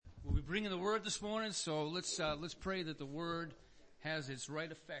bringing the word this morning, so let's pray that the word has its right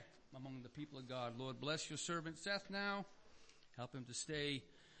effect among the people of God. Lord, bless your servant Seth now. Help him to stay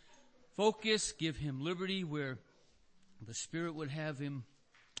focused. Give him liberty where the Spirit would have him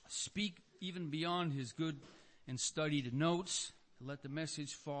speak even beyond his good and studied notes. Let the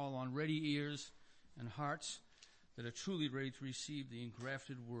message fall on ready ears and hearts that are truly ready to receive the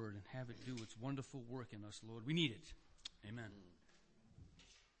engrafted word and have it do its wonderful work in us, Lord. We need it. Amen.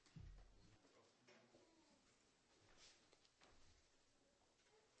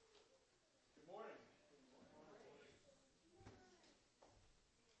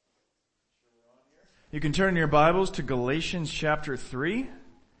 You can turn your Bibles to Galatians chapter 3.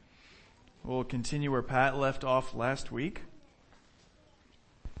 We'll continue where Pat left off last week.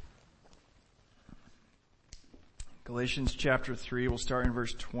 Galatians chapter 3, we'll start in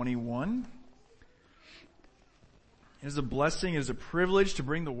verse 21. It is a blessing, it is a privilege to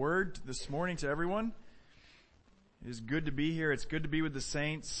bring the word this morning to everyone. It is good to be here. It's good to be with the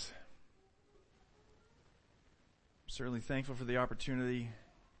saints. I'm certainly thankful for the opportunity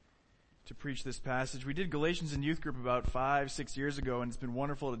to preach this passage. We did Galatians in youth group about 5-6 years ago, and it's been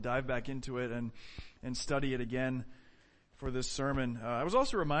wonderful to dive back into it and study it again for this sermon. I was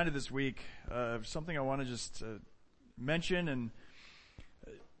also reminded this week of something I want to just mention. And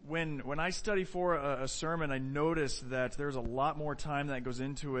when I study for a sermon, I notice that there's a lot more time that goes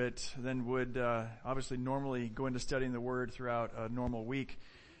into it than would obviously normally go into studying the Word throughout a normal week.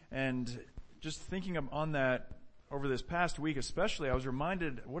 And just thinking on that over this past week especially, I was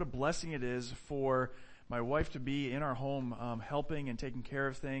reminded what a blessing it is for my wife to be in our home helping and taking care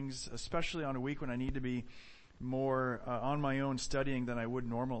of things, especially on a week when I need to be more on my own studying than I would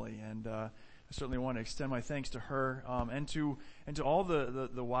normally. And I certainly want to extend my thanks to her and to all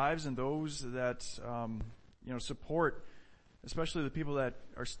the wives and those that support, especially the people that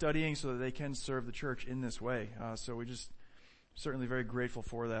are studying so that they can serve the church in this way. So we just certainly very grateful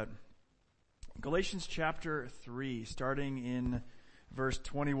for that. Galatians chapter 3, starting in verse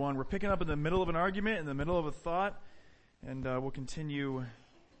 21. We're picking up in the middle of an argument, in the middle of a thought, and we'll continue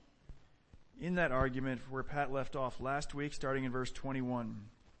in that argument where Pat left off last week, starting in verse 21.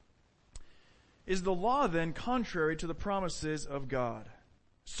 Is the law then contrary to the promises of God?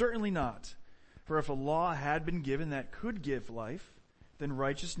 Certainly not. For if a law had been given that could give life, then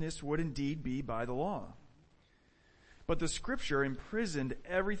righteousness would indeed be by the law. But the Scripture imprisoned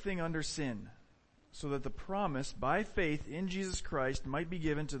everything under sin, so that the promise by faith in Jesus Christ might be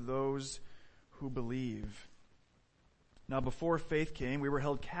given to those who believe. Now before faith came, we were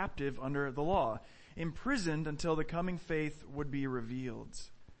held captive under the law, imprisoned until the coming faith would be revealed.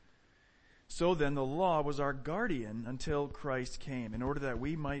 So then the law was our guardian until Christ came, in order that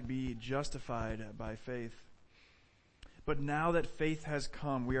we might be justified by faith. But now that faith has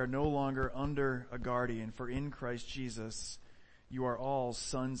come, we are no longer under a guardian, for in Christ Jesus you are all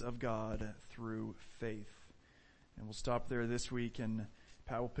sons of God through faith. And we'll stop there this week, and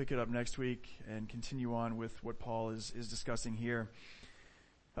Pat will pick it up next week and continue on with what Paul is discussing here.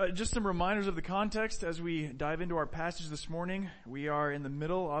 Just some reminders of the context as we dive into our passage this morning. We are in the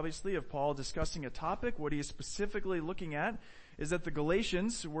middle, obviously, of Paul discussing a topic. What he is specifically looking at is that the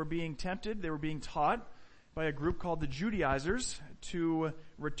Galatians were being tempted, they were being taught by a group called the Judaizers to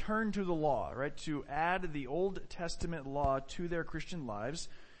return to the law, right? To add the Old Testament law to their Christian lives.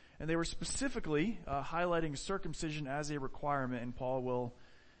 And they were specifically highlighting circumcision as a requirement, and Paul will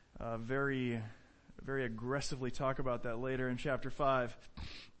very, very aggressively talk about that later in chapter 5.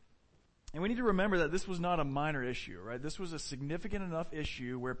 And we need to remember that this was not a minor issue, right? This was a significant enough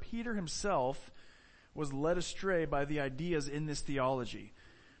issue where Peter himself was led astray by the ideas in this theology.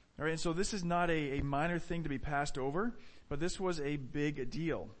 All right, and so this is not a minor thing to be passed over, but this was a big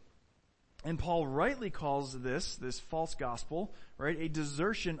deal. And Paul rightly calls this false gospel, right, a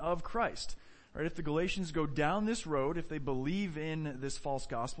desertion of Christ. Right? If the Galatians go down this road, if they believe in this false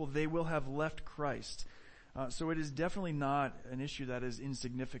gospel, they will have left Christ. So it is definitely not an issue that is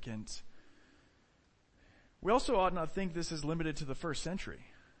insignificant. We also ought not think this is limited to the first century.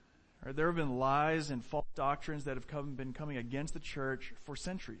 Right? There have been lies and false doctrines that have been coming against the church for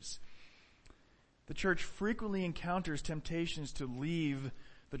centuries. The church frequently encounters temptations to leave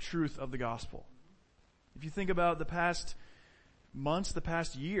the truth of the gospel. If you think about the past months, the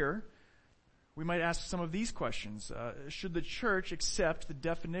past year, we might ask some of these questions. Should the church accept the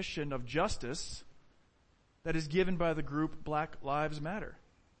definition of justice that is given by the group Black Lives Matter?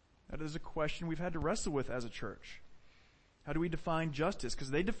 That is a question we've had to wrestle with as a church. How do we define justice?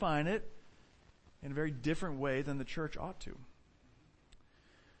 Because they define it in a very different way than the church ought to.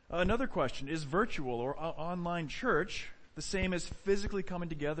 Another question, is virtual or online church the same as physically coming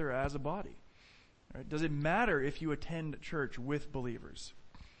together as a body? Right? Does it matter if you attend church with believers?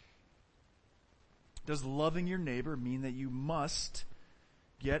 Does loving your neighbor mean that you must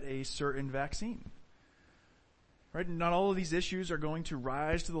get a certain vaccine? Right? Not all of these issues are going to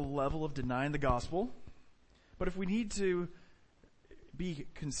rise to the level of denying the gospel. But if we need to be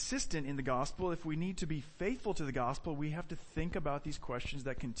consistent in the gospel, if we need to be faithful to the gospel, we have to think about these questions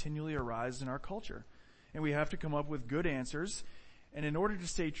that continually arise in our culture. And we have to come up with good answers. And in order to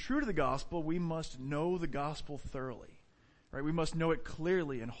stay true to the gospel, we must know the gospel thoroughly. Right? We must know it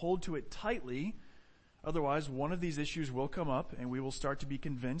clearly and hold to it tightly. Otherwise, one of these issues will come up and we will start to be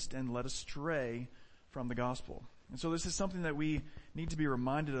convinced and led astray from the gospel. And so this is something that we need to be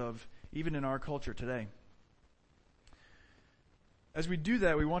reminded of even in our culture today. As we do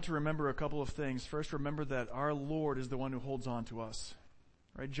that, we want to remember a couple of things. First, remember that our Lord is the one who holds on to us.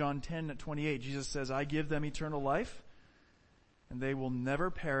 Right? John 10:28, Jesus says, I give them eternal life, and they will never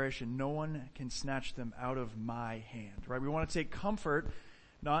perish, and no one can snatch them out of my hand. Right? We want to take comfort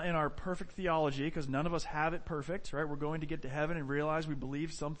not in our perfect theology, because none of us have it perfect, right? We're going to get to heaven and realize we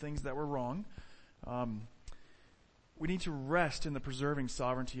believe some things that were wrong. We need to rest in the preserving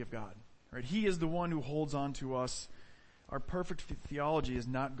sovereignty of God, right? He is the one who holds on to us. Our perfect theology is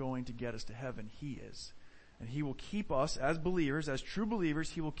not going to get us to heaven. He is. And He will keep us as believers, as true believers,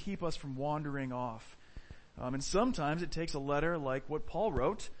 He will keep us from wandering off. And sometimes it takes a letter like what Paul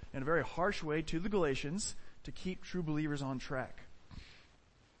wrote in a very harsh way to the Galatians to keep true believers on track.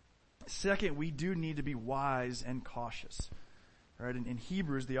 Second, we do need to be wise and cautious. Right? In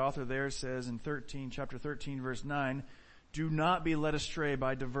Hebrews, the author there says in chapter 13, verse 9, do not be led astray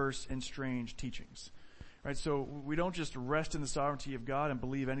by diverse and strange teachings. Right? So we don't just rest in the sovereignty of God and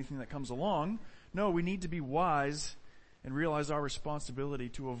believe anything that comes along. No, we need to be wise and realize our responsibility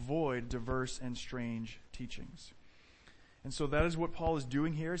to avoid diverse and strange teachings. And so that is what Paul is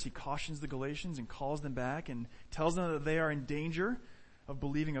doing here as he cautions the Galatians and calls them back and tells them that they are in danger of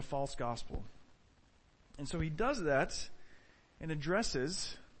believing a false gospel. And so he does that and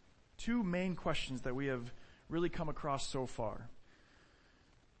addresses two main questions that we have really come across so far.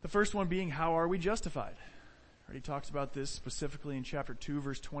 The first one being, how are we justified? Right, he talks about this specifically in chapter 2,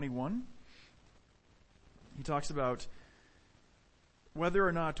 verse 21. He talks about whether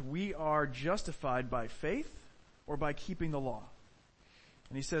or not we are justified by faith or by keeping the law.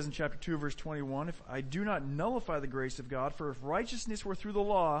 And he says in chapter 2, verse 21, if I do not nullify the grace of God, for if righteousness were through the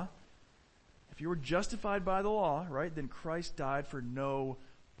law, if you were justified by the law, right, then Christ died for no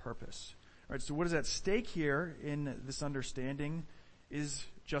purpose. All right, so what is at stake here in this understanding is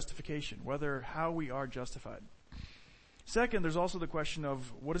justification, how we are justified. Second, there's also the question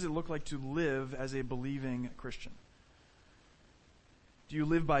of what does it look like to live as a believing Christian? Do you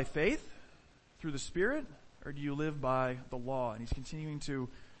live by faith through the Spirit, or do you live by the law? And he's continuing to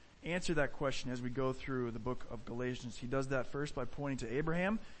answer that question as we go through the book of Galatians. He does that first by pointing to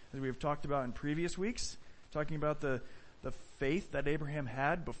Abraham, as we have talked about in previous weeks, talking about the faith that Abraham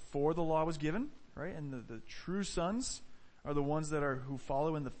had before the law was given, right? And the true sons are the ones who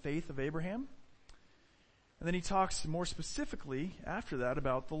follow in the faith of Abraham. And then he talks more specifically after that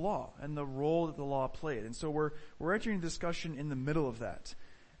about the law and the role that the law played. And so we're entering a discussion in the middle of that.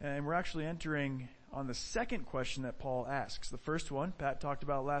 And we're actually entering on the second question that Paul asks. The first one, Pat talked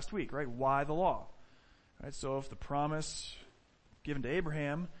about last week, right? Why the law? Right? So if the promise given to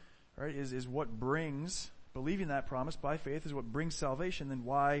Abraham, right, is what brings, believing that promise by faith is what brings salvation, then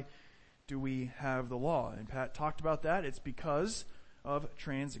why do we have the law? And Pat talked about that. It's because of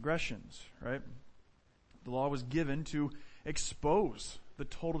transgressions, right? The law was given to expose the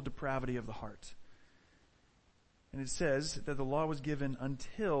total depravity of the heart. And it says that the law was given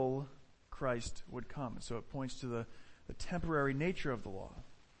until Christ would come. So it points to the temporary nature of the law.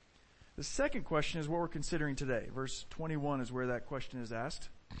 The second question is what we're considering today. Verse 21 is where that question is asked.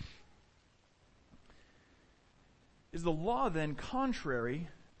 Is the law then contrary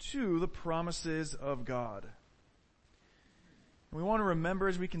to the promises of God? And we want to remember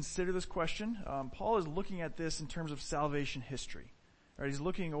as we consider this question, Paul is looking at this in terms of salvation history. Right? He's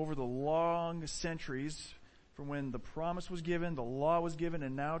looking over the long centuries from when the promise was given, the law was given,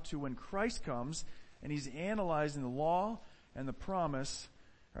 and now to when Christ comes, and he's analyzing the law and the promise,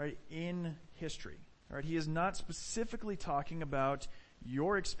 right, in history. Right? He is not specifically talking about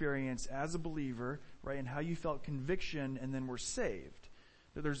your experience as a believer, right, and how you felt conviction and then were saved.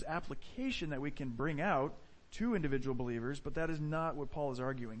 There's application that we can bring out to individual believers, but that is not what Paul is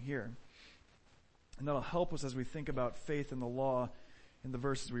arguing here. And that'll help us as we think about faith and the law in the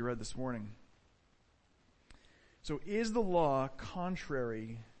verses we read this morning. So is the law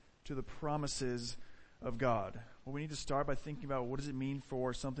contrary to the promises of God? Well, we need to start by thinking about what does it mean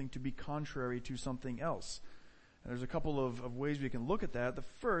for something to be contrary to something else. And there's a couple of ways we can look at that. The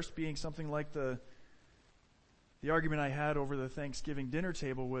first being something like the argument I had over the Thanksgiving dinner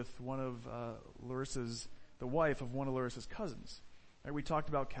table with one of the wife of one of Larissa's cousins. Right, we talked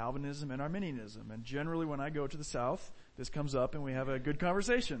about Calvinism and Arminianism, and generally when I go to the South, this comes up and we have a good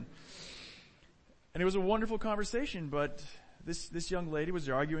conversation. And it was a wonderful conversation, but this young lady was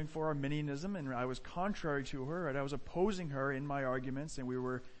arguing for Arminianism, and I was contrary to her, and I was opposing her in my arguments, and we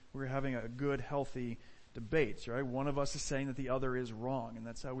were having a good, healthy debate, right? One of us is saying that the other is wrong, and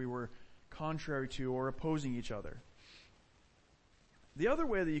that's how we were contrary to or opposing each other. The other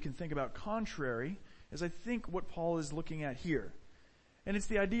way that you can think about contrary is, I think, what Paul is looking at here. And it's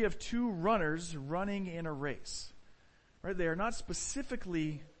the idea of two runners running in a race. Right? They are not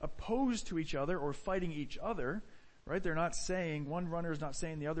specifically opposed to each other or fighting each other. Right? They're not saying, one runner is not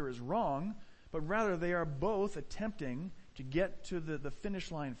saying the other is wrong, but rather they are both attempting to get to the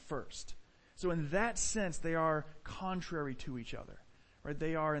finish line first. So in that sense, they are contrary to each other. Right?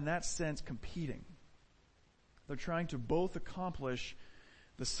 They are, in that sense, competing. They're trying to both accomplish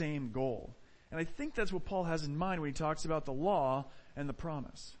the same goal. And I think that's what Paul has in mind when he talks about the law and the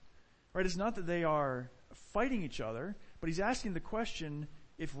promise. Right? It's not that they are fighting each other, but he's asking the question,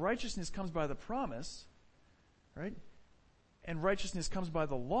 if righteousness comes by the promise, right, and righteousness comes by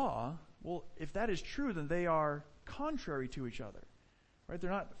the law, well, if that is true, then they are contrary to each other. Right? They're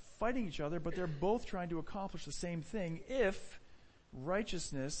not fighting each other, but they're both trying to accomplish the same thing if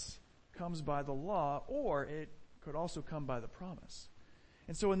righteousness comes by the law, or it could also come by the promise.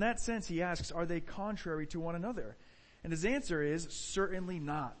 And so in that sense, he asks, are they contrary to one another? And his answer is, certainly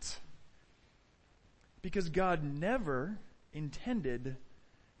not. Because God never intended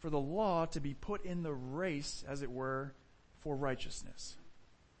for the law to be put in the race, as it were, for righteousness.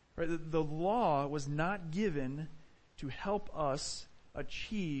 Right? The law was not given to help us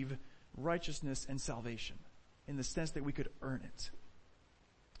achieve righteousness and salvation, in the sense that we could earn it.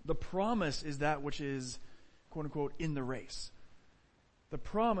 The promise is that which is, quote unquote, in the race. The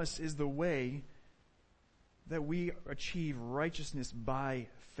promise is the way that we achieve righteousness by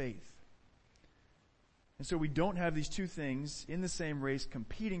faith. And so we don't have these two things in the same race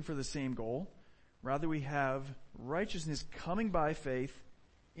competing for the same goal. Rather, we have righteousness coming by faith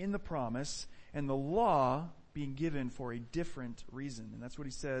in the promise, and the law being given for a different reason. And that's what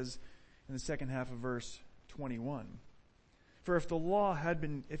he says in the second half of verse 21. For if a law had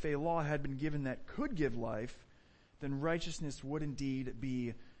been given that could give life, then righteousness would indeed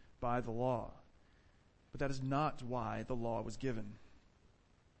be by the law. But that is not why the law was given.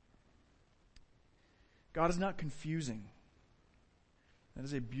 God is not confusing. That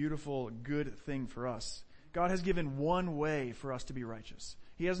is a beautiful, good thing for us. God has given one way for us to be righteous.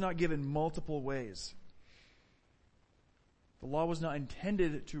 He has not given multiple ways. The law was not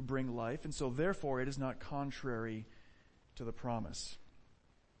intended to bring life, and so therefore it is not contrary to the promise.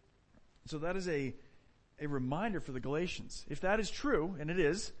 So that is a reminder for the Galatians. If that is true, and it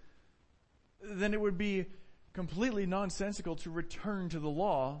is, then it would be completely nonsensical to return to the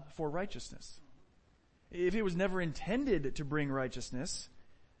law for righteousness. If it was never intended to bring righteousness,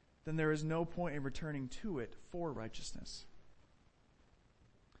 then there is no point in returning to it for righteousness.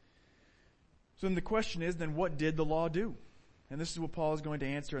 So then the question is, then what did the law do? And this is what Paul is going to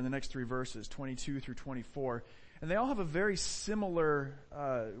answer in the next three verses, 22 through 24. And they all have a very similar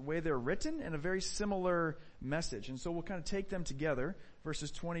way they're written and a very similar message. And so we'll kind of take them together,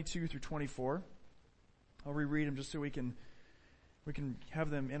 verses 22 through 24. I'll reread them just so we can have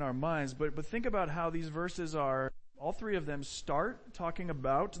them in our minds. But think about how these verses are, all three of them start talking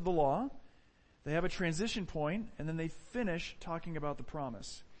about the law. They have a transition point, and then they finish talking about the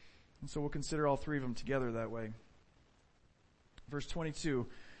promise. And so we'll consider all three of them together that way. Verse 22,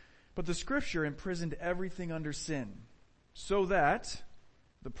 but the Scripture imprisoned everything under sin, so that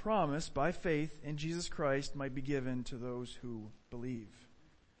the promise by faith in Jesus Christ might be given to those who believe.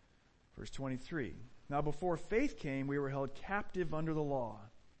 Verse 23, now before faith came, we were held captive under the law,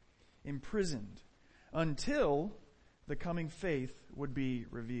 imprisoned, until the coming faith would be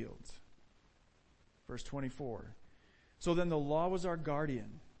revealed. Verse 24, so then the law was our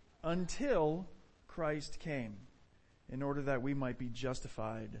guardian until Christ came, in order that we might be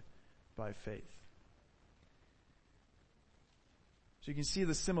justified by faith. So you can see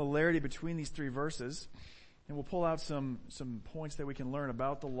the similarity between these three verses, and we'll pull out some points that we can learn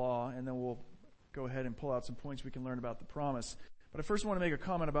about the law, and then we'll go ahead and pull out some points we can learn about the promise. But I first want to make a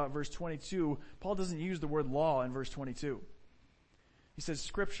comment about verse 22. Paul doesn't use the word law in verse 22. He says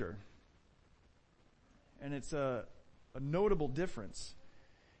Scripture. And it's a notable difference.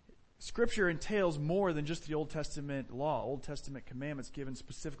 Scripture entails more than just the Old Testament law, Old Testament commandments given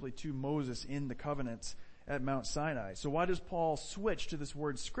specifically to Moses in the covenant at Mount Sinai. So why does Paul switch to this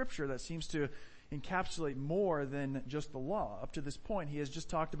word Scripture that seems to encapsulate more than just the law? Up to this point, he has just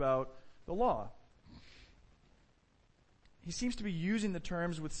talked about the law. He seems to be using the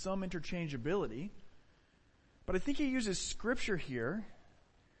terms with some interchangeability, but I think he uses Scripture here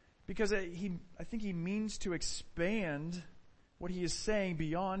because I think he means to expand what he is saying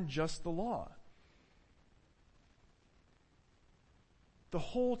beyond just the law. The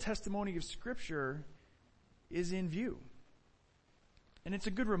whole testimony of Scripture is in view. And it's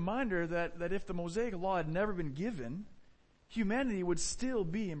a good reminder that if the Mosaic law had never been given, humanity would still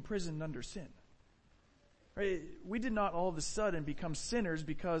be imprisoned under sin. Right? We did not all of a sudden become sinners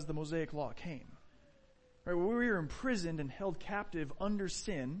because the Mosaic law came. Right? We were imprisoned and held captive under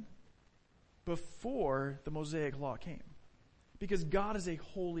sin before the Mosaic law came. Because God is a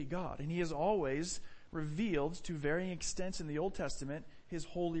holy God, and He has always revealed to varying extents in the Old Testament His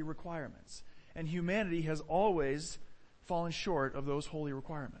holy requirements. And humanity has always fallen short of those holy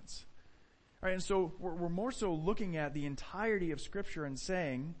requirements. All right, and so we're more so looking at the entirety of Scripture and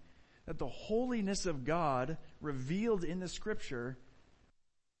saying that the holiness of God revealed in the Scripture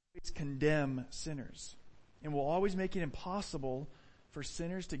always condemn sinners and will always make it impossible for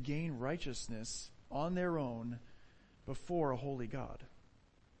sinners to gain righteousness on their own before a holy God.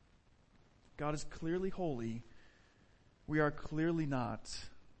 God is clearly holy. We are clearly not.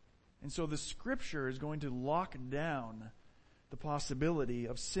 And so the Scripture is going to lock down the possibility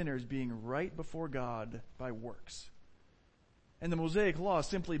of sinners being right before God by works. And the Mosaic Law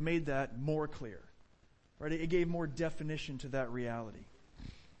simply made that more clear. Right? It gave more definition to that reality.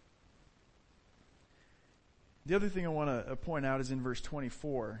 The other thing I want to point out is in verse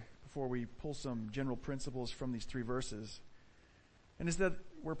 24, before we pull some general principles from these three verses. And it's that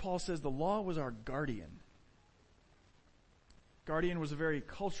where Paul says the law was our guardian. Guardian was a very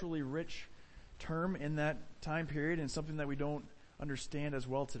culturally rich term in that time period and something that we don't understand as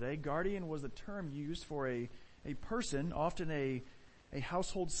well today. Guardian was the term used for a person, often a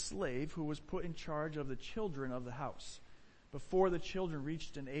household slave, who was put in charge of the children of the house before the children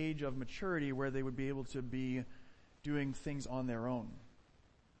reached an age of maturity where they would be able to be doing things on their own.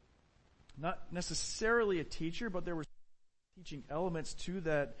 Not necessarily a teacher, but there were teaching elements to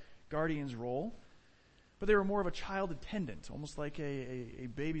that guardian's role. But they were more of a child attendant, almost like a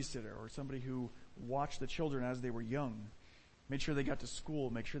babysitter or somebody who watched the children as they were young, made sure they got to school,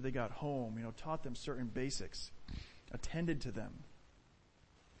 make sure they got home, taught them certain basics, attended to them.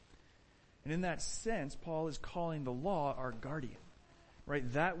 And in that sense, Paul is calling the law our guardian, right?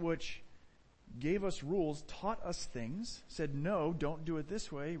 That which gave us rules, taught us things, said, no, don't do it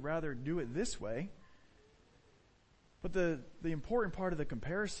this way, rather do it this way. But the important part of the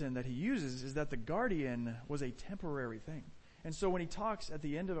comparison that he uses is that the guardian was a temporary thing. And so when he talks at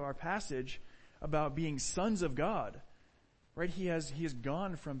the end of our passage about being sons of God, right, he has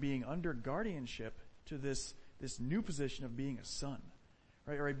gone from being under guardianship to this new position of being a son,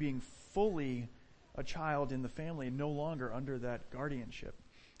 right, or being fully a child in the family and no longer under that guardianship.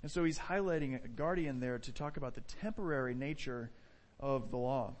 And so he's highlighting a guardian there to talk about the temporary nature of the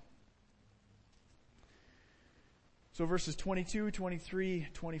law. So verses 22, 23,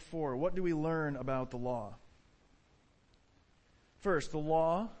 24, what do we learn about the law? First, the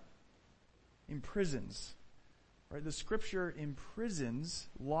law imprisons. Right? The Scripture imprisons,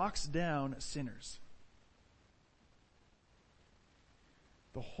 locks down sinners.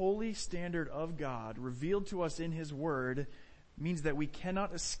 The holy standard of God revealed to us in His Word means that we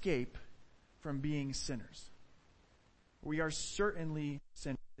cannot escape from being sinners. We are certainly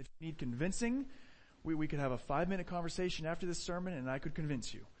sinners. If you need convincing, we could have a 5-minute conversation after this sermon and I could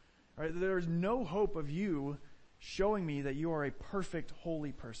convince you. All right? There is no hope of you showing me that you are a perfect,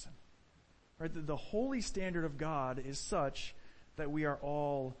 holy person. All right? The holy standard of God is such that we are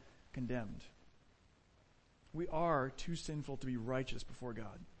all condemned. We are too sinful to be righteous before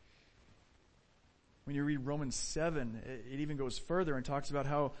God. When you read Romans 7, it even goes further and talks about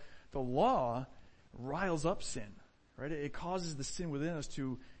how the law riles up sin. Right? It causes the sin within us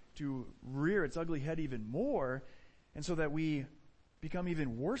to rear its ugly head even more, and so that we become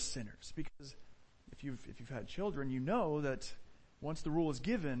even worse sinners. Because if you've had children, you know that once the rule is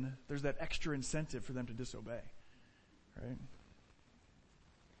given, there's that extra incentive for them to disobey. Right?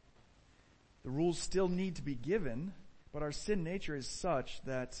 The rules still need to be given, but our sin nature is such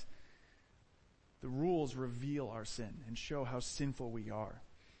that the rules reveal our sin and show how sinful we are.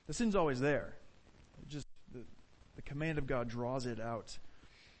 The sin's always there. Just the command of God draws it out.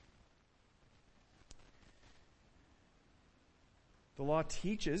 The law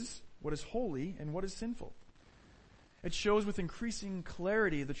teaches what is holy and what is sinful. It shows with increasing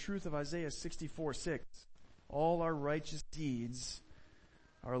clarity the truth of Isaiah 64:6. All our righteous deeds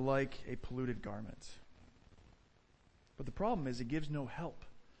are like a polluted garment. But the problem is it gives no help.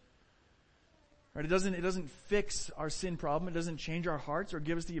 Right? It doesn't fix our sin problem. It doesn't change our hearts or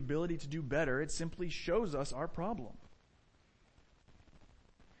give us the ability to do better. It simply shows us our problem.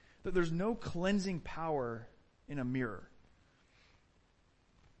 That there's no cleansing power in a mirror.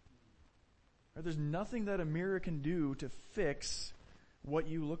 Right? There's nothing that a mirror can do to fix what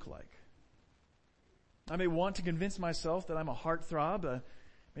you look like. I may want to convince myself that I'm a heartthrob,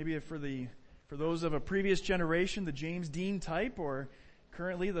 maybe for those of a previous generation, the James Dean type, or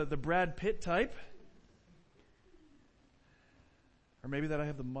currently the Brad Pitt type. Or maybe that I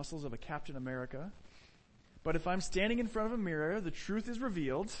have the muscles of a Captain America. But if I'm standing in front of a mirror, the truth is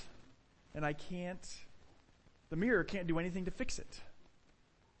revealed, and the mirror can't do anything to fix it.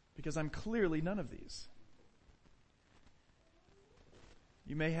 Because I'm clearly none of these.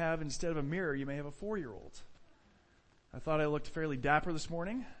 You may have, instead of a mirror, you may have a 4-year-old. I thought I looked fairly dapper this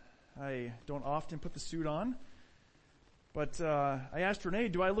morning. I don't often put the suit on. But I asked Renee,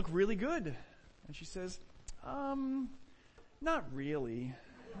 do I look really good? And she says, not really.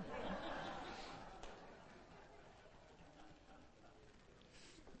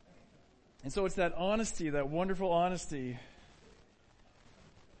 And so it's that honesty, that wonderful honesty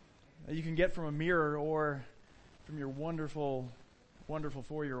that you can get from a mirror or from your wonderful, wonderful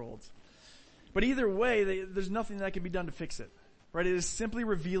 4-year-olds. But either way, there's nothing that can be done to fix it. Right? It is simply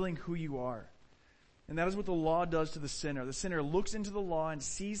revealing who you are. And that is what the law does to the sinner. The sinner looks into the law and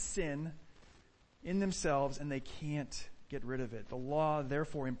sees sin in themselves, and they can't get rid of it. The law,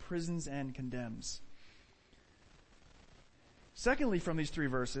 therefore, imprisons and condemns. Secondly, from these 3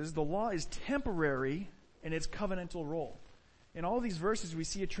 verses, the law is temporary in its covenantal role. In all these verses, we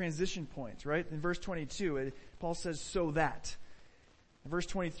see a transition point, right? In verse 22, Paul says, so that. In verse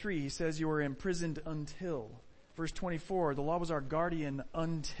 23, he says, you were imprisoned until. Verse 24, the law was our guardian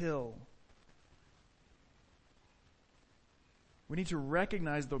until. We need to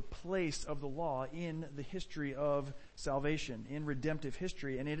recognize the place of the law in the history of salvation, in redemptive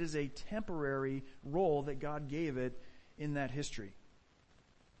history, and it is a temporary role that God gave it in that history.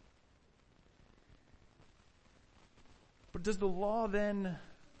 But does the law then,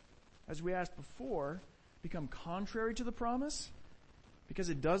 as we asked before, become contrary to the promise because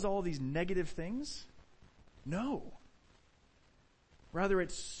it does all these negative things? No. Rather,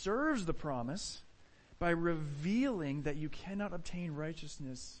 it serves the promise by revealing that you cannot obtain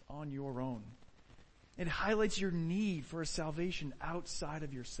righteousness on your own. It highlights your need for a salvation outside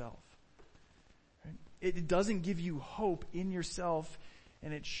of yourself. Right? It doesn't give you hope in yourself,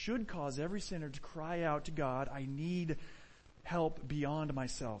 and it should cause every sinner to cry out to God, I need help beyond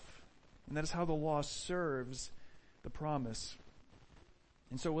myself. And that is how the law serves the promise.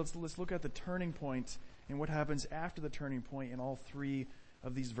 And so let's look at the turning point and what happens after the turning point in all 3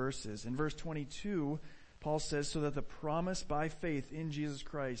 of these verses. In verse 22, Paul says, so that the promise by faith in Jesus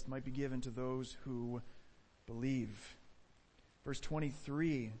Christ might be given to those who believe. Verse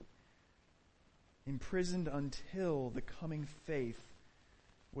 23, imprisoned until the coming faith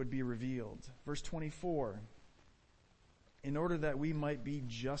would be revealed. Verse 24, in order that we might be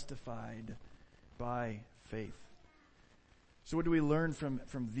justified by faith. So what do we learn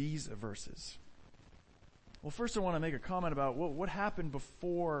from these verses? Well, first I want to make a comment about what happened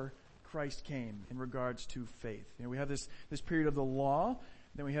before Christ came in regards to faith. You know, we have this period of the law,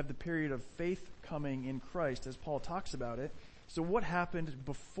 then we have the period of faith coming in Christ, as Paul talks about it. So what happened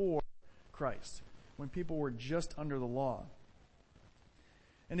before Christ, when people were just under the law?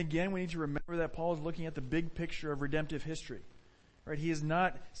 And again, we need to remember that Paul is looking at the big picture of redemptive history. Right? He is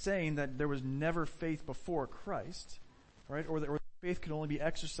not saying that there was never faith before Christ, right? Or that faith could only be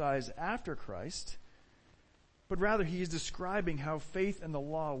exercised after Christ. But rather, he is describing how faith and the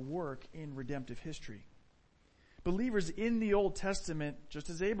law work in redemptive history. Believers in the Old Testament, just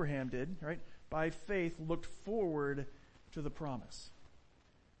as Abraham did, right, by faith looked forward to the promise.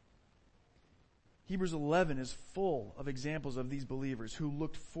 Hebrews 11 is full of examples of these believers who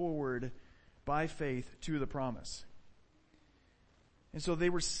looked forward by faith to the promise. And so they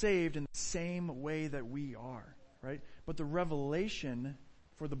were saved in the same way that we are, right? But the revelation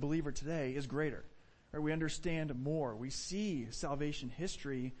for the believer today is greater. Right? We understand more. We see salvation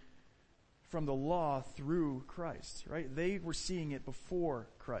history from the law through Christ, right? They were seeing it before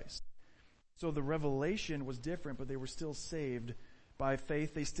Christ. So the revelation was different, but they were still saved by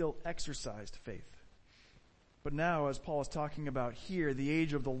faith. They still exercised faith. But now, as Paul is talking about here, the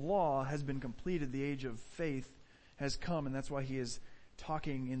age of the law has been completed. The age of faith has come, and that's why he is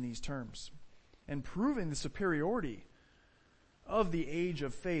talking in these terms and proving the superiority of the age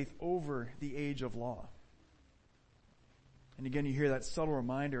of faith over the age of law. And again, you hear that subtle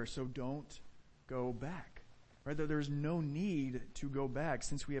reminder, so don't go back. Right? That there's no need to go back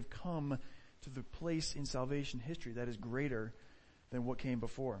since we have come to the place in salvation history that is greater than what came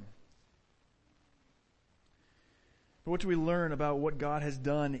before. But what do we learn about what God has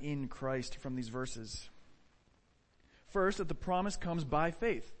done in Christ from these verses? First, that the promise comes by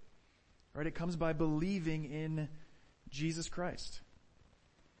faith. Right? It comes by believing in Jesus Christ.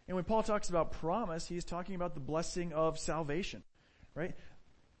 And when Paul talks about promise, he is talking about the blessing of salvation. Right?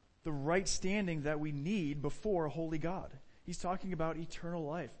 The right standing that we need before a holy God. He's talking about eternal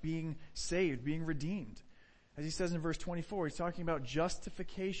life, being saved, being redeemed. As he says in verse 24, he's talking about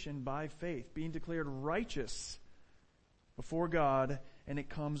justification by faith, being declared righteous before God, and it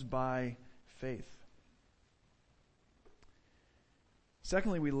comes by faith.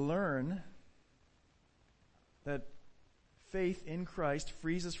 Secondly, we learn that faith in Christ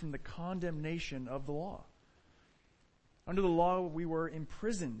frees us from the condemnation of the law. Under the law, we were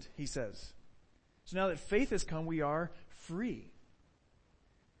imprisoned, he says. So now that faith has come, we are free.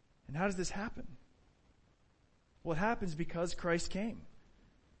 And how does this happen? Well, it happens because Christ came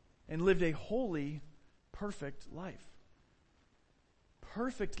and lived a holy, perfect life.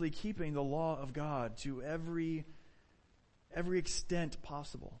 Perfectly keeping the law of God to every extent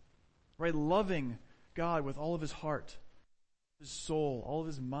possible. Right? Loving God with all of his heart, his soul, all of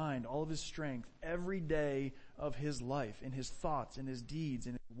his mind, all of his strength, every day of his life, in his thoughts, in his deeds,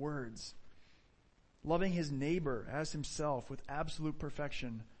 in his words. Loving his neighbor as himself with absolute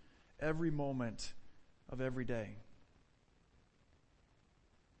perfection every moment of every day.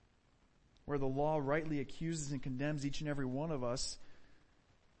 Where the law rightly accuses and condemns each and every one of us,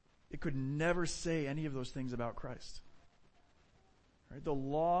 it could never say any of those things about Christ. Right? The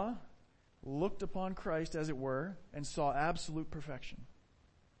law looked upon Christ, as it were, and saw absolute perfection.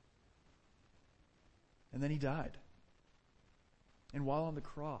 And then he died. And while on the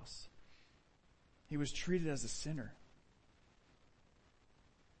cross, he was treated as a sinner.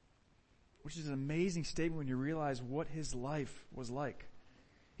 Which is an amazing statement when you realize what his life was like.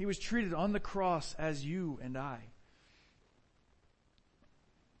 He was treated on the cross as you and I.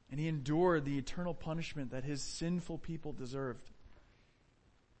 And he endured the eternal punishment that his sinful people deserved.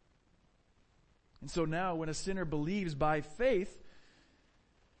 And so now when a sinner believes by faith,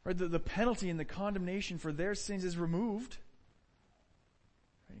 right, the penalty and the condemnation for their sins is removed.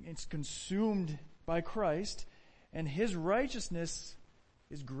 Right? It's consumed by Christ, and his righteousness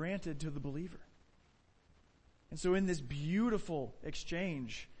is granted to the believer. And so in this beautiful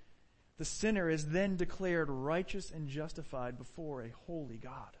exchange, the sinner is then declared righteous and justified before a holy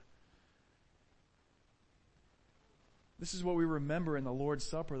God. This is what we remember in the Lord's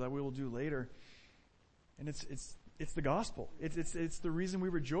Supper that we will do later. And it's the gospel. It's the reason we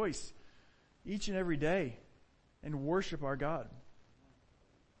rejoice each and every day and worship our God.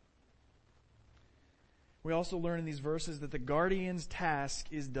 We also learn in these verses that the guardian's task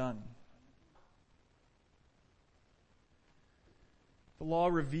is done. The law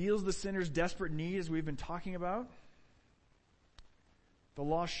reveals the sinner's desperate need, as we've been talking about. The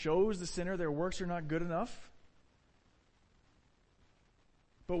law shows the sinner their works are not good enough.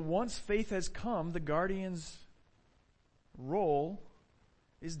 But once faith has come, the guardian's role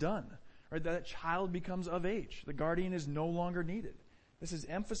is done. Right? That child becomes of age. The guardian is no longer needed. This is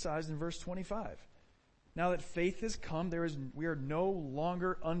emphasized in verse 25. Now that faith has come, we are no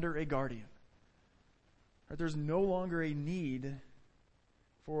longer under a guardian. Right? There's no longer a need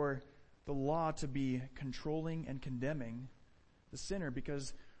for the law to be controlling and condemning the sinner,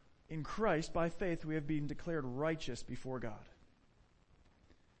 because in Christ, by faith, we have been declared righteous before God.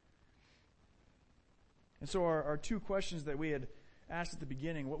 And so our two questions that we had asked at the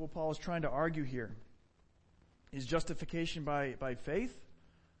beginning, what Paul is trying to argue here, is justification by faith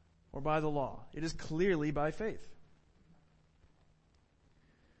or by the law? It is clearly by faith.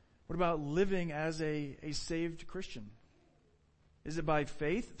 What about living as a saved Christian? Is it by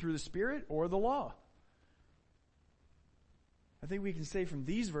faith through the Spirit or the law? I think we can say from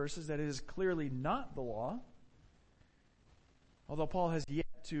these verses that it is clearly not the law, although Paul has yet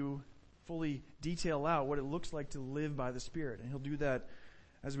to fully detail out what it looks like to live by the Spirit. And he'll do that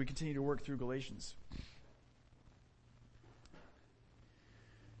as we continue to work through Galatians.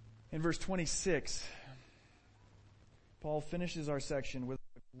 In verse 26, Paul finishes our section with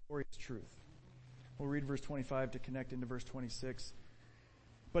a glorious truth. We'll read verse 25 to connect into verse 26.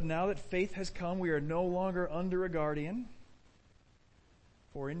 But now that faith has come, we are no longer under a guardian.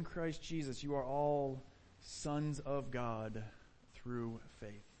 For in Christ Jesus you are all sons of God through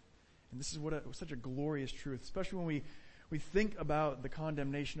faith. And this is such a glorious truth, especially when we think about the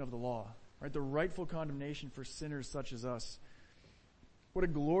condemnation of the law, right? The rightful condemnation for sinners such as us. What a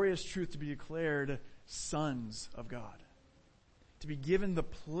glorious truth to be declared sons of God. To be given the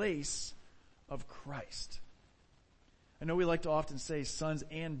place of Christ. I know we like to often say sons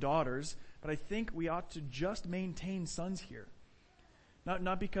and daughters, but I think we ought to just maintain sons here.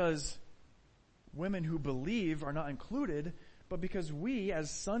 Not because women who believe are not included, but because we, as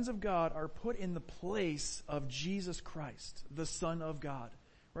sons of God, are put in the place of Jesus Christ, the Son of God.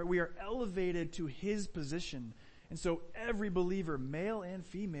 Right? We are elevated to His position. And so every believer, male and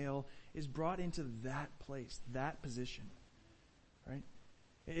female, is brought into that place, that position. Right?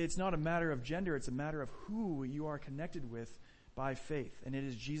 It's not a matter of gender, it's a matter of who you are connected with by faith. And it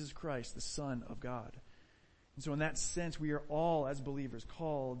is Jesus Christ, the Son of God. And so in that sense, we are all, as believers,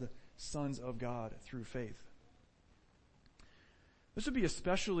 called sons of God through faith. This would be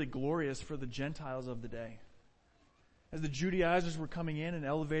especially glorious for the Gentiles of the day. As the Judaizers were coming in and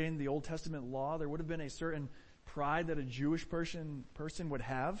elevating the Old Testament law, there would have been a certain pride that a Jewish person would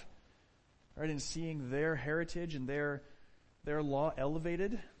have, right, in seeing their heritage and their law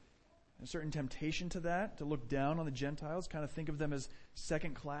elevated. A certain temptation to that, to look down on the Gentiles, kind of think of them as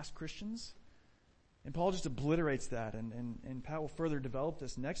second-class Christians. And Paul just obliterates that, and Pat will further develop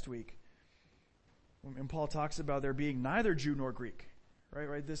this next week. And Paul talks about there being neither Jew nor Greek.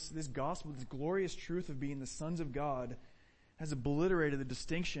 Right? This gospel, this glorious truth of being the sons of God has obliterated the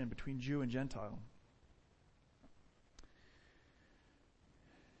distinction between Jew and Gentile.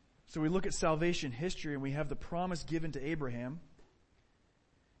 So we look at salvation history and we have the promise given to Abraham.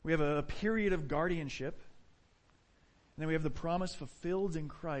 We have a period of guardianship. And then we have the promise fulfilled in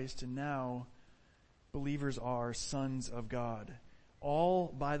Christ, and now believers are sons of God. All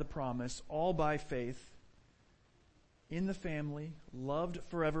by the promise, all by faith, in the family, loved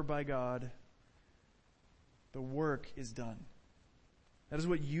forever by God. The work is done. That is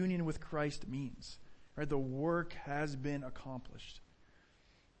what union with Christ means. Right? The work has been accomplished.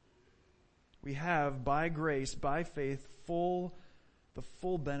 We have, by grace, by faith, the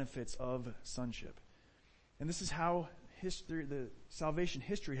full benefits of sonship. And this is how the salvation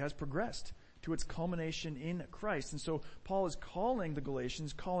history has progressed to its culmination in Christ. And so Paul is calling the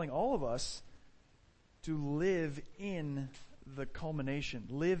Galatians, calling all of us to live in the culmination,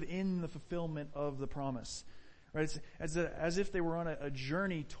 live in the fulfillment of the promise. Right? It's as if they were on a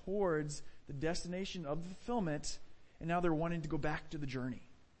journey towards the destination of the fulfillment, and now they're wanting to go back to the journey.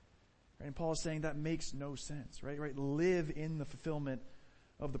 Right? And Paul is saying that makes no sense. Right? Live in the fulfillment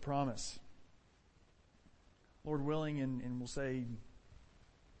of the promise. Lord willing, and we'll say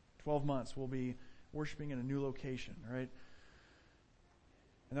 12 months, we'll be worshiping in a new location, right?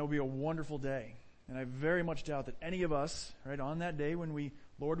 And that will be a wonderful day. And I very much doubt that any of us, right, on that day when we,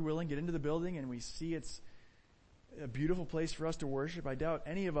 Lord willing, get into the building and we see it's a beautiful place for us to worship, I doubt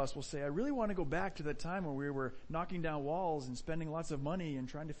any of us will say, I really want to go back to that time where we were knocking down walls and spending lots of money and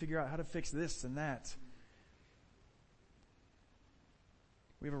trying to figure out how to fix this and that.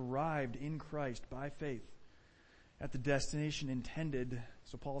 We've arrived in Christ by faith at the destination intended.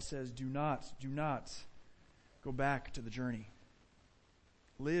 So Paul says, do not go back to the journey.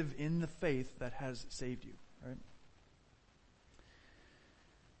 Live in the faith that has saved you, right?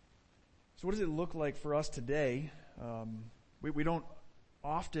 So what does it look like for us today? We don't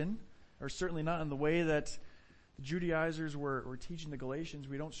often, or certainly not in the way that the Judaizers were teaching the Galatians,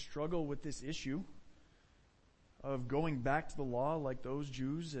 we don't struggle with this issue of going back to the law like those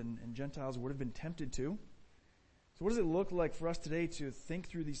Jews and Gentiles would have been tempted to. So what does it look like for us today to think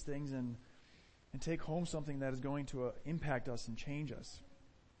through these things and take home something that is going to impact us and change us?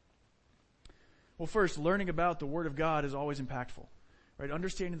 Well, first, learning about the Word of God is always impactful. Right?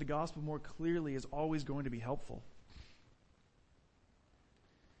 Understanding the gospel more clearly is always going to be helpful.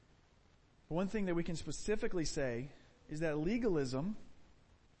 But one thing that we can specifically say is that legalism,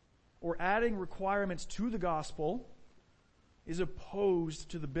 or adding requirements to the gospel, is opposed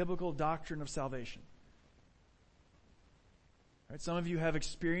to the biblical doctrine of salvation. Right? Some of you have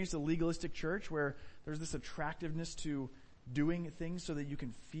experienced a legalistic church where there's this attractiveness to doing things so that you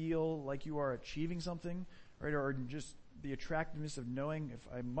can feel like you are achieving something, right? Or just the attractiveness of knowing if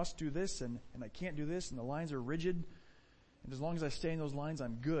I must do this and I can't do this and the lines are rigid, and as long as I stay in those lines,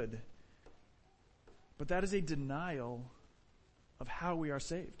 I'm good. But that is a denial of how we are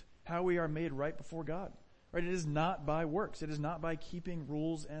saved, how we are made right before God. Right? It is not by works. It is not by keeping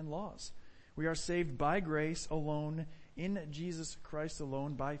rules and laws. We are saved by grace alone, in Jesus Christ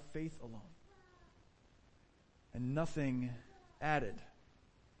alone, by faith alone. And nothing added.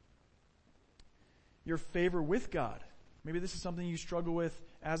 Your favor with God, Maybe this is something you struggle with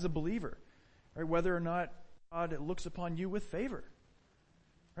as a believer, right? Whether or not God looks upon you with favor,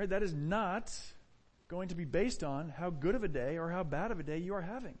 right? That is not going to be based on how good of a day or how bad of a day you are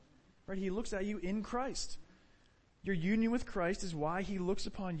having, right? He looks at you in Christ. Your union with Christ is why he looks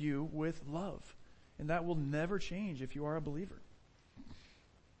upon you with love. And that will never change if you are a believer.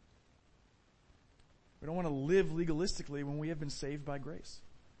 We don't want to live legalistically when we have been saved by grace.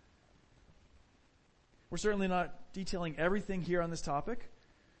 We're certainly not detailing everything here on this topic.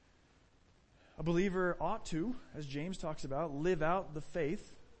 A believer ought to, as James talks about, live out the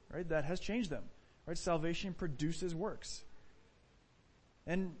faith, right, that has changed them. Right? Salvation produces works.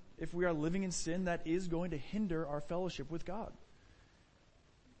 And if we are living in sin, that is going to hinder our fellowship with God.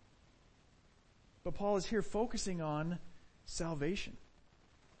 But Paul is here focusing on salvation.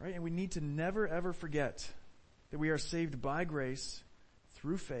 Right? And we need to never ever forget that we are saved by grace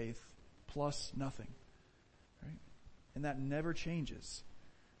through faith plus nothing. Right? And that never changes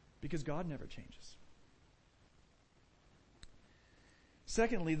because God never changes.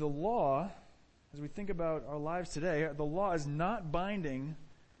 Secondly, the law, as we think about our lives today, the law is not binding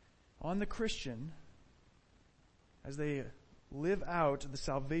on the Christian as they live out the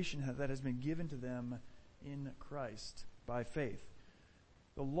salvation that has been given to them in Christ by faith.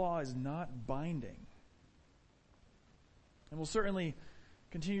 The law is not binding. And we'll certainly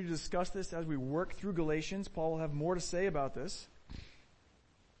continue to discuss this as we work through Galatians. Paul will have more to say about this.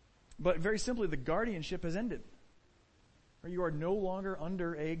 But very simply, the guardianship has ended. You are no longer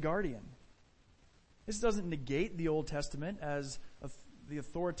under a guardian. This doesn't negate the Old Testament as the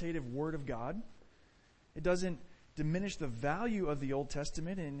authoritative Word of God. It doesn't diminish the value of the Old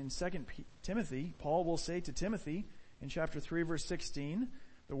Testament. And in 2 Timothy, Paul will say to Timothy in chapter 3, verse 16,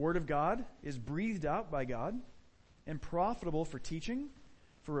 the Word of God is breathed out by God and profitable for teaching,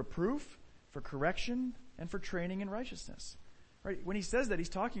 for reproof, for correction, and for training in righteousness. Right? When he says that, he's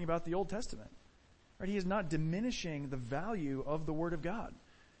talking about the Old Testament. Right? He is not diminishing the value of the Word of God.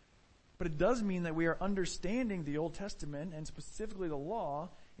 But it does mean that we are understanding the Old Testament and specifically the law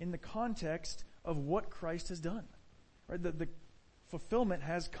in the context of what Christ has done. Right? The fulfillment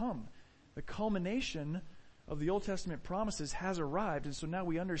has come. The culmination of the Old Testament promises has arrived, and so now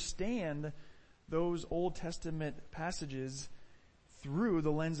we understand those Old Testament passages through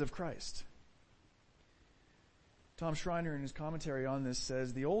the lens of Christ. Tom Schreiner, in his commentary on this,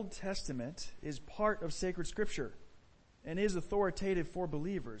 says, the Old Testament is part of sacred Scripture and is authoritative for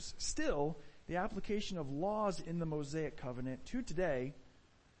believers. Still, the application of laws in the Mosaic covenant to today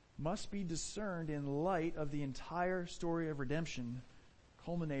must be discerned in light of the entire story of redemption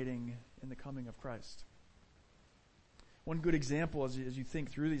culminating in the coming of Christ. One good example as you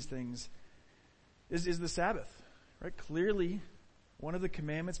think through these things is the Sabbath. Right? Clearly, one of the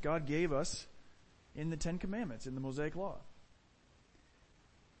commandments God gave us in the Ten Commandments, in the Mosaic Law.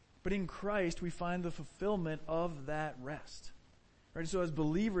 But in Christ, we find the fulfillment of that rest. Right? So as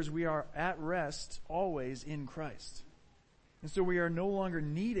believers, we are at rest always in Christ. And so we are no longer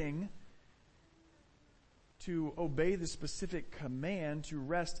needing to obey the specific command to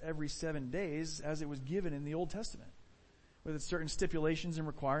rest every 7 days as it was given in the Old Testament, with certain stipulations and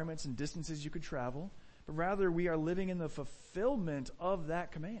requirements and distances you could travel. But rather, we are living in the fulfillment of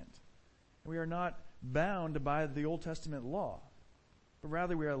that command. We are not bound by the Old Testament law, but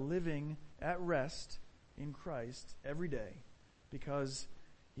rather we are living at rest in Christ every day because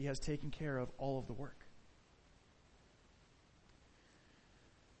he has taken care of all of the work.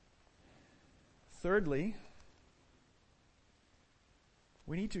 Thirdly,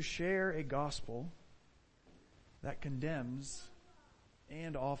 we need to share a gospel that condemns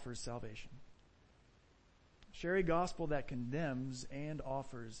and offers salvation. Share a gospel that condemns and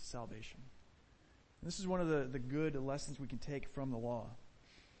offers salvation. And this is one of the good lessons we can take from the law.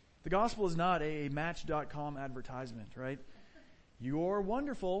 The gospel is not a Match.com advertisement, right? You're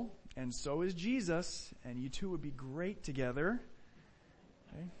wonderful, and so is Jesus, and you two would be great together.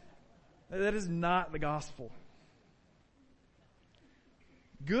 Okay? That is not the gospel.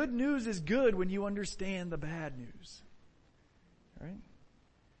 Good news is good when you understand the bad news. Right?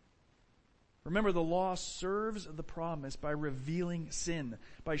 Remember, the law serves the promise by revealing sin,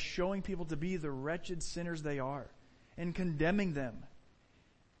 by showing people to be the wretched sinners they are, and condemning them.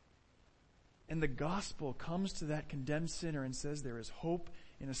 And the gospel comes to that condemned sinner and says there is hope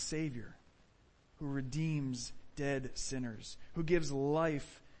in a Savior who redeems dead sinners, who gives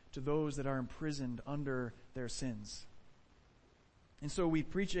life to those that are imprisoned under their sins. And so we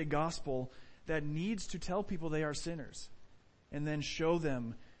preach a gospel that needs to tell people they are sinners and then show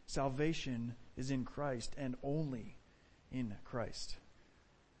them salvation is in Christ and only in Christ.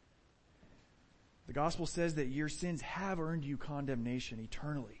 The gospel says that your sins have earned you condemnation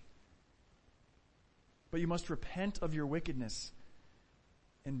eternally. But you must repent of your wickedness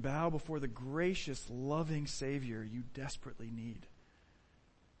and bow before the gracious, loving Savior you desperately need.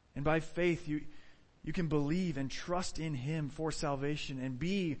 And by faith, you can believe and trust in Him for salvation and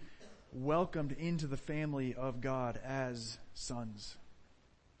be welcomed into the family of God as sons.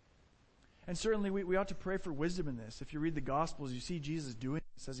 And certainly we ought to pray for wisdom in this. If you read the Gospels, you see Jesus doing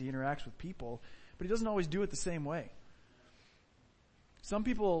this as He interacts with people, but He doesn't always do it the same way. Some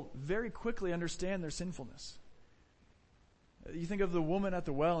people very quickly understand their sinfulness. You think of the woman at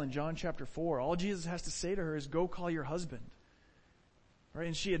the well in John chapter 4. All Jesus has to say to her is, go call your husband. Right?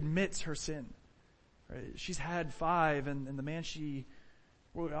 And she admits her sin. Right? She's had 5, and the man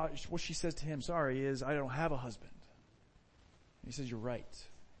what she says to him, is, I don't have a husband. And he says, you're right.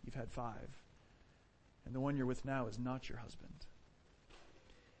 You've had 5. And the one you're with now is not your husband.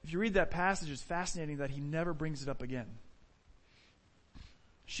 If you read that passage, it's fascinating that He never brings it up again.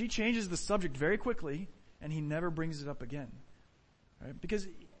 She changes the subject very quickly, and He never brings it up again. Right? Because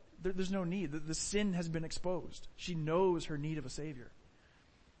there's no need. The sin has been exposed. She knows her need of a Savior.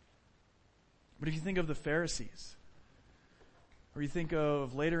 But if you think of the Pharisees, or you think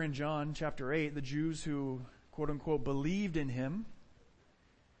of later in John chapter 8, the Jews who, quote unquote, believed in Him,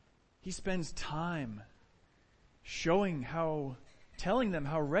 He spends time telling them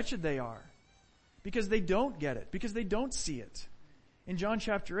how wretched they are, because they don't get it, because they don't see it. In John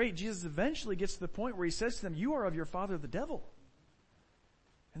chapter 8, Jesus eventually gets to the point where He says to them, you are of your father the devil.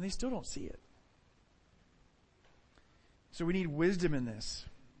 And they still don't see it. So we need wisdom in this.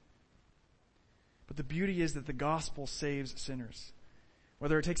 But the beauty is that the gospel saves sinners.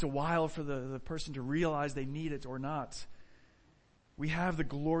 Whether it takes a while for the person to realize they need it or not, we have the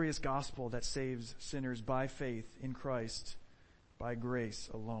glorious gospel that saves sinners by faith in Christ, by grace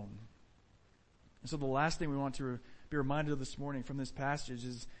alone. And so the last thing we want to be reminded of this morning from this passage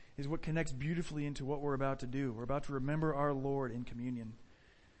is what connects beautifully into what we're about to do. We're about to remember our Lord in communion.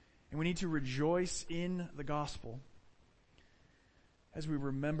 And we need to rejoice in the gospel as we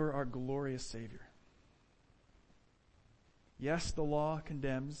remember our glorious Savior. Yes, the law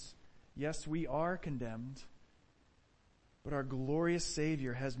condemns. Yes, we are condemned. But our glorious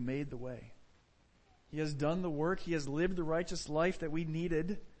Savior has made the way. He has done the work. He has lived the righteous life that we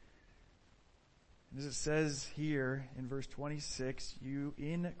needed. And as it says here in verse 26, you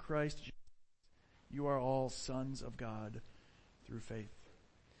in Christ Jesus, you are all sons of God through faith.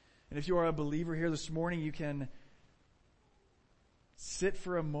 And if you are a believer here this morning, you can sit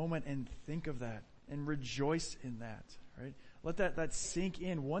for a moment and think of that and rejoice in that, right? Let that sink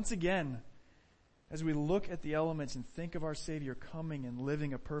in once again as we look at the elements and think of our Savior coming and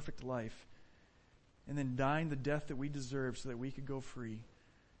living a perfect life and then dying the death that we deserve so that we could go free,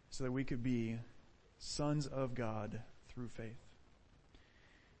 so that we could be sons of God through faith.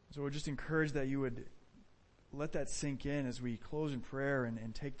 So I would just encourage that you would let that sink in as we close in prayer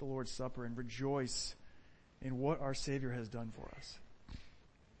and take the Lord's Supper and rejoice in what our Savior has done for us.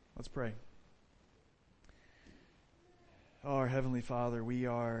 Let's pray. Oh, our Heavenly Father, we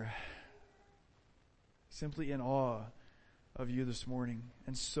are simply in awe of You this morning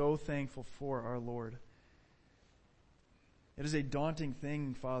and so thankful for our Lord. It is a daunting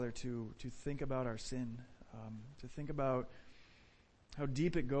thing, Father, to think about our sin, to think about how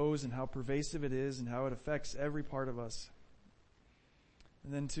deep it goes and how pervasive it is and how it affects every part of us.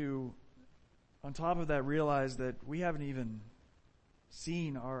 And then to, on top of that, realize that we haven't even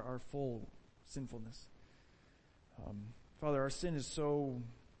seen our full sinfulness. Father, our sin is so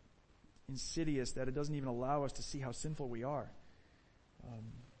insidious that it doesn't even allow us to see how sinful we are.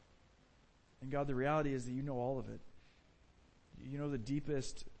 And God, the reality is that You know all of it. You know the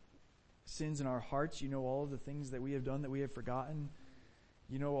deepest sins in our hearts. You know all of the things that we have done that we have forgotten.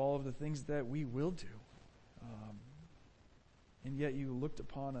 You know all of the things that we will do. And yet You looked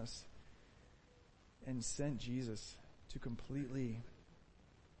upon us and sent Jesus to completely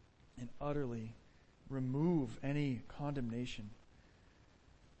and utterly remove any condemnation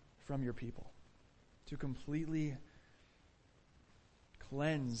from Your people, to completely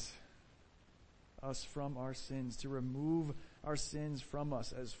cleanse us from our sins, to remove our sins from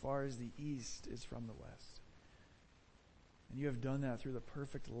us as far as the east is from the west. And You have done that through the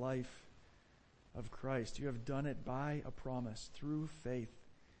perfect life of Christ. You have done it by a promise through faith,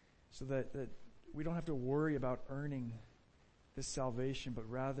 so that we don't have to worry about earning this salvation, but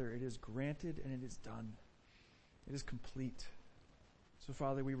rather it is granted and it is done. It is complete. So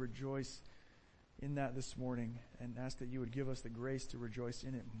Father, we rejoice in that this morning and ask that You would give us the grace to rejoice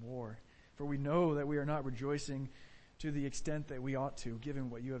in it more. For we know that we are not rejoicing to the extent that we ought to, given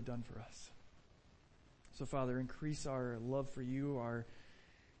what You have done for us. So, Father, increase our love for you, our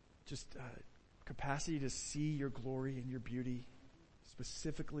just capacity to see your glory and your beauty,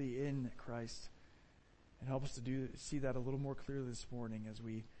 specifically in Christ, and help us to see that a little more clearly this morning as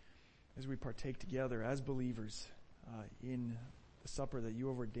we partake together as believers in the supper that you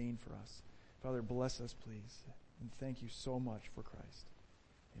have ordained for us. Father, bless us, please, and thank you so much for Christ.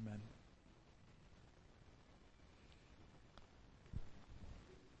 Amen.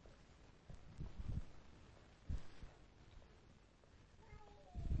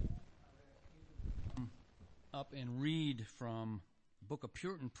 Up and read from the Book of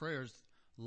Puritan Prayers.